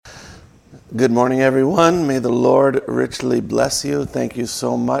Good morning, everyone. May the Lord richly bless you. Thank you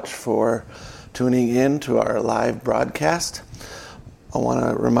so much for tuning in to our live broadcast. I want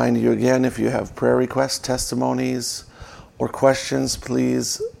to remind you again, if you have prayer requests, testimonies, or questions,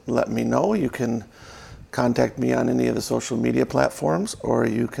 please let me know. You can contact me on any of the social media platforms, or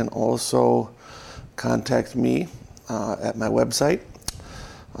you can also contact me at my website,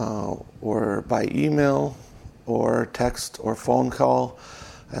 or by email, or text, or phone call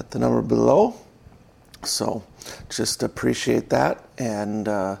at the number below. So just appreciate that and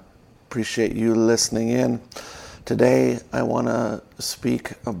appreciate you listening in. Today I want to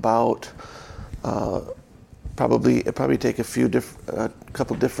speak about probably take a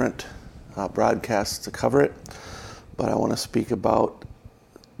couple different broadcasts to cover it, but I want to speak about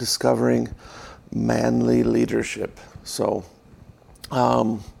discovering manly leadership. So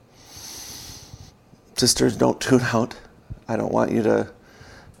sisters, don't tune out. I don't want you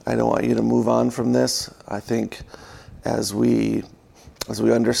to move on from this. I think as we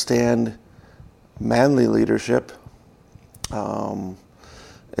understand manly leadership,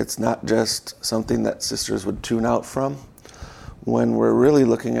 it's not just something that sisters would tune out from. When we're really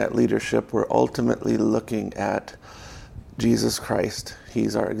looking at leadership, we're ultimately looking at Jesus Christ.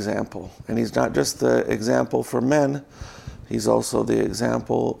 He's our example. And he's not just the example for men, he's also the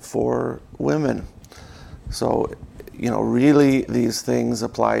example for women. So really these things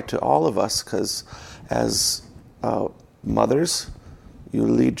apply to all of us, because as mothers, you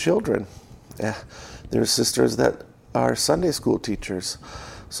lead children. There's sisters that are Sunday school teachers.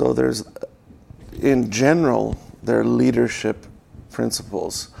 So in general, they're leadership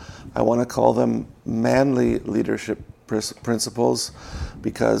principles. I want to call them manly leadership principles,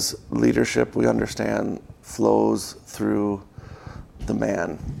 because leadership, we understand, flows through the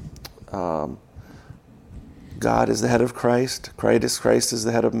man. God is the head of Christ. Christ is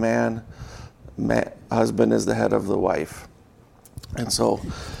the head of man. Husband is the head of the wife. And so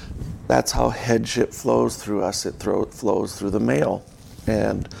that's how headship flows through us. It flows through the male.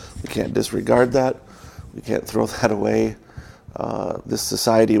 And we can't disregard that. We can't throw that away. This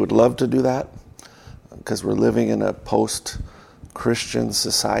society would love to do that, because we're living in a post-Christian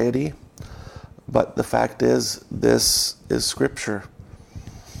society. But the fact is, this is Scripture.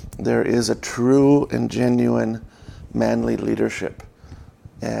 There is a true and genuine manly leadership,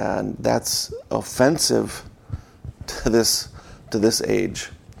 and that's offensive to this age.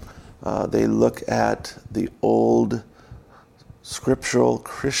 They look at the old scriptural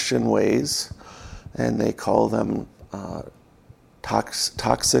Christian ways, and they call them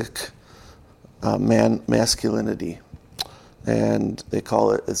toxic masculinity, and they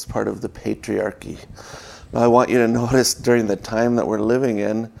call it as part of the patriarchy. Now, I want you to notice during the time that we're living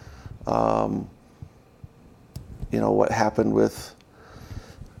in, what happened with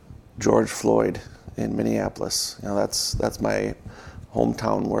George Floyd in Minneapolis. That's my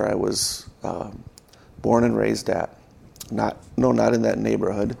hometown where I was born and raised at. Not in that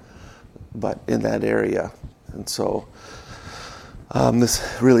neighborhood, but in that area. And so this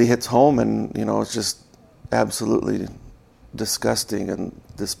really hits home, and it's just absolutely disgusting and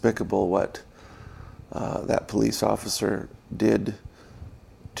despicable what that police officer did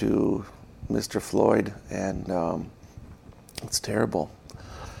to Mr. Floyd, and it's terrible.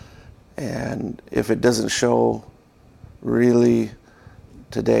 And if it doesn't show really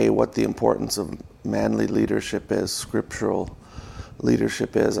today what the importance of manly leadership is, scriptural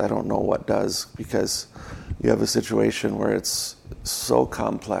leadership is, I don't know what does, because you have a situation where it's so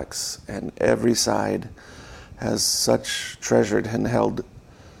complex and every side has such treasured and held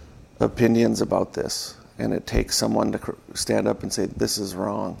opinions about this, and it takes someone to stand up and say, this is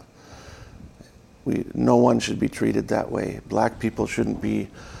wrong. No one should be treated that way. Black people shouldn't be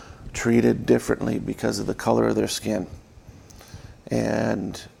treated differently because of the color of their skin.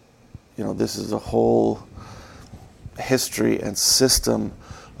 And this is a whole history and system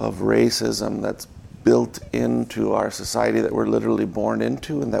of racism that's built into our society, that we're literally born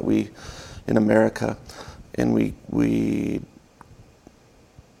into, and that we in America, and we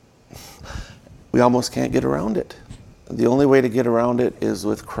almost can't get around it. The only way to get around it is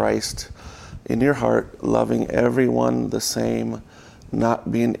with Christ in your heart, loving everyone the same,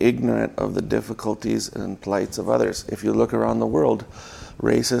 not being ignorant of the difficulties and plights of others. If you look around the world,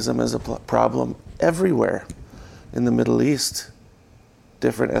 racism is a problem everywhere. In the Middle East,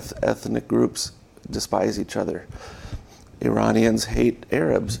 different ethnic groups despise each other. Iranians hate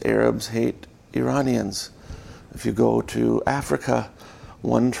Arabs. Arabs hate Iranians. If you go to Africa,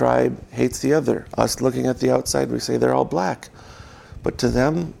 one tribe hates the other. Us looking at the outside, we say they're all black. But to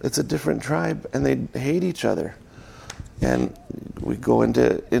them, it's a different tribe, and they hate each other. And we go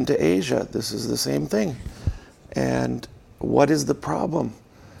into Asia, this is the same thing. And what is the problem?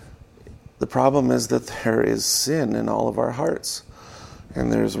 The problem is that there is sin in all of our hearts.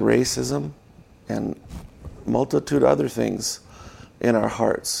 And there's racism and multitude other things in our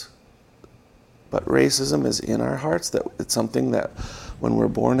hearts. But racism is in our hearts. That it's something that when we're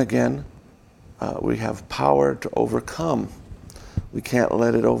born again, we have power to overcome. We can't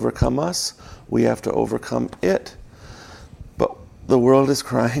let it overcome us. We have to overcome it. But the world is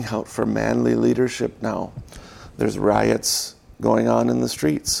crying out for manly leadership now. There's riots going on in the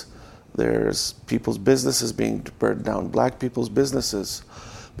streets. There's people's businesses being burned down, black people's businesses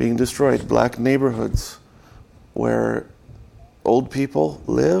being destroyed, black neighborhoods where old people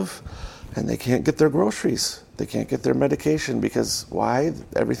live and they can't get their groceries. They can't get their medication because why?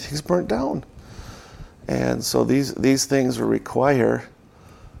 Everything's burnt down. And so these things require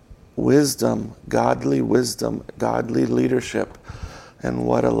wisdom, godly leadership. And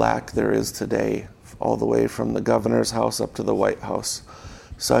what a lack there is today, all the way from the governor's house up to the White House.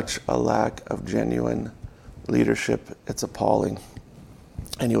 Such a lack of genuine leadership. It's appalling.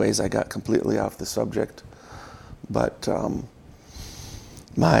 Anyways, I got completely off the subject. But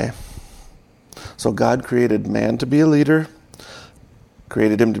so God created man to be a leader,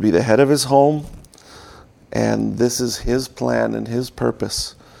 created him to be the head of his home, and this is his plan and his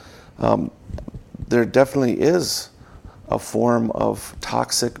purpose. There definitely is a form of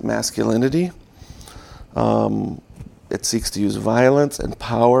toxic masculinity. It seeks to use violence and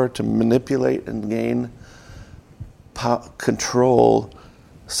power to manipulate and gain control,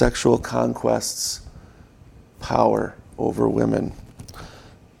 sexual conquests, power over women.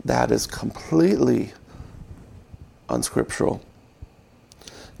 That is completely unscriptural.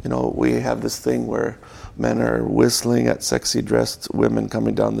 You know, we have this thing where men are whistling at sexy dressed women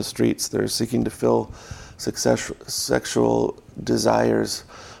coming down the streets. They're seeking to fill sexual desires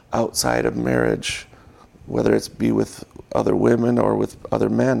outside of marriage, whether it's be with other women or with other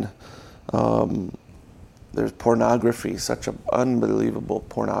men. There's pornography, such an unbelievable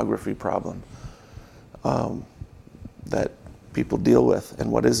pornography problem that people deal with.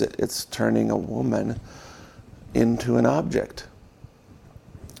 And what is it? It's turning a woman into an object.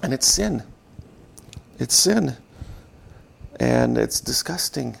 And it's sin. It's sin. And it's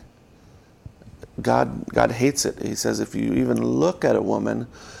disgusting. God hates it. He says if you even look at a woman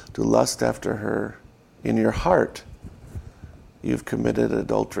to lust after her in your heart, you've committed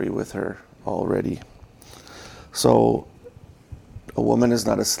adultery with her already. So a woman is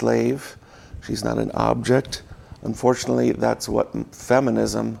not a slave. She's not an object. Unfortunately, that's what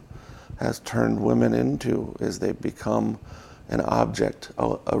feminism has turned women into, is they become an object.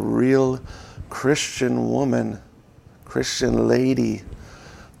 A real Christian woman, Christian lady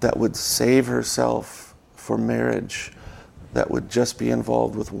that would save herself for marriage, that would just be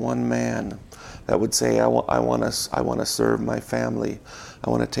involved with one man, that would say, I want to serve my family. I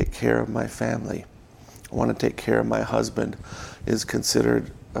want to take care of my family. I want to take care of my husband, is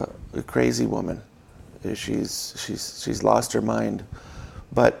considered a crazy woman. She's lost her mind.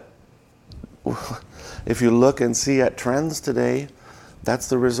 But if you look and see at trends today, that's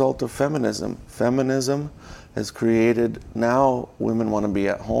the result of feminism. Feminism has created, now women want to be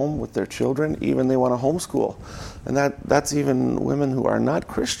at home with their children, even they want to homeschool. And that's even women who are not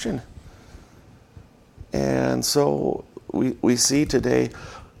Christian. And so we see today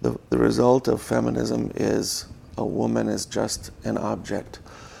the result of feminism is a woman is just an object.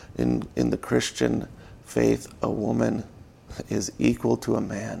 In the Christian faith, a woman is equal to a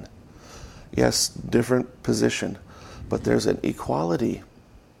man. Yes, different position, but there's an equality.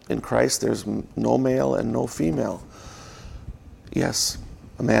 In Christ, there's no male and no female. Yes,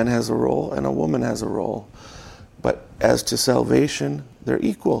 a man has a role and a woman has a role. But as to salvation, they're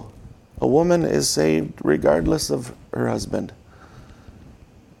equal. A woman is saved regardless of her husband.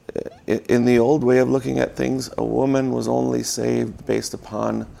 In the old way of looking at things, a woman was only saved based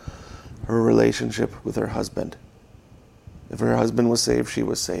upon her relationship with her husband. If her husband was saved, she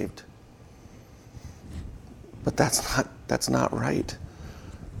was saved. But that's not right.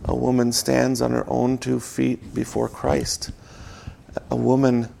 A woman stands on her own 2 feet before Christ. A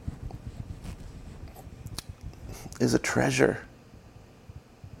woman is a treasure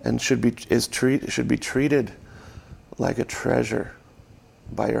and should be treated like a treasure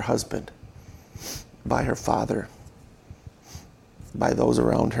by her husband, by her father, by those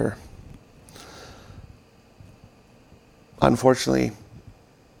around her. Unfortunately,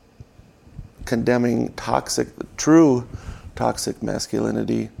 condemning true toxic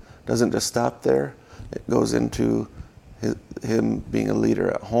masculinity doesn't just stop there. It goes into him being a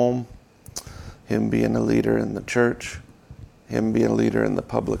leader at home, him being a leader in the church, him being a leader in the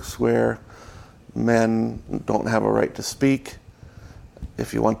public square. Men don't have a right to speak.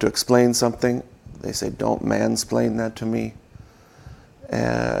 If you want to explain something, they say, don't mansplain that to me.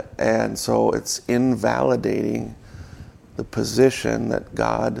 And so it's invalidating the position that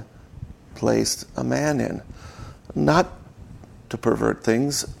God placed a man in. Not to pervert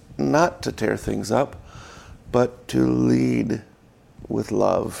things, not to tear things up, but to lead with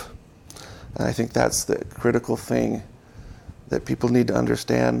love. And I think that's the critical thing that people need to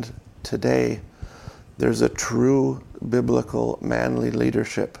understand today. There's a true biblical manly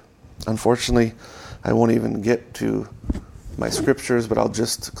leadership. Unfortunately, I won't even get to my scriptures, but I'll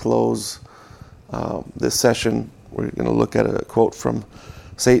just close this session. We're going to look at a quote from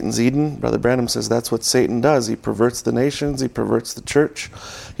Satan's Eden. Brother Branham says that's what Satan does. He perverts the nations. He perverts the church.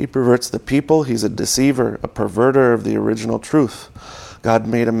 He perverts the people. He's a deceiver, a perverter of the original truth. God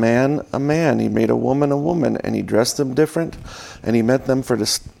made a man a man. He made a woman, and he dressed them different, and he meant them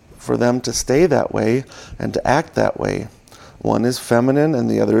for them to stay that way and to act that way. One is feminine and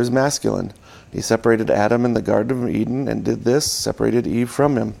the other is masculine. He separated Adam in the Garden of Eden and did this, separated Eve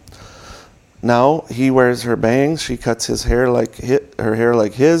from him. Now he wears her bangs. She cuts her hair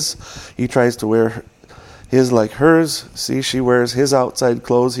like his. He tries to wear his like hers. See, she wears his outside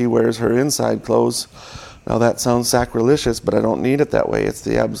clothes. He wears her inside clothes. Now that sounds sacrilegious, but I don't need it that way. It's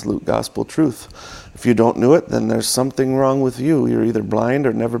the absolute gospel truth. If you don't know it, then there's something wrong with you. You're either blind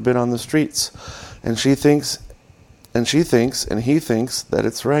or never been on the streets. And he thinks that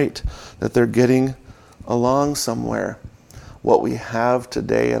it's right, that they're getting along somewhere. What we have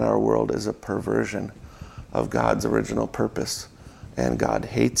today in our world is a perversion of God's original purpose. And God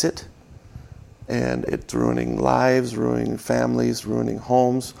hates it. And it's ruining lives, ruining families, ruining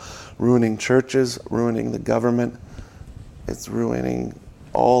homes, ruining churches, ruining the government. It's ruining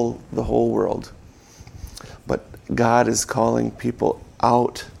the whole world. But God is calling people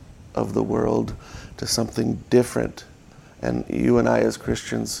out of the world to something different. And you and I as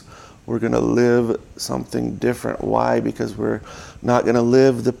Christians, we're going to live something different. Why? Because we're not going to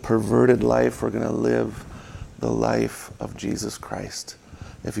live the perverted life. We're going to live the life of Jesus Christ.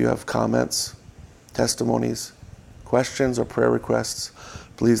 If you have comments, testimonies, questions, or prayer requests,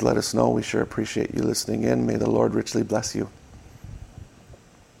 please let us know. We sure appreciate you listening in. May the Lord richly bless you.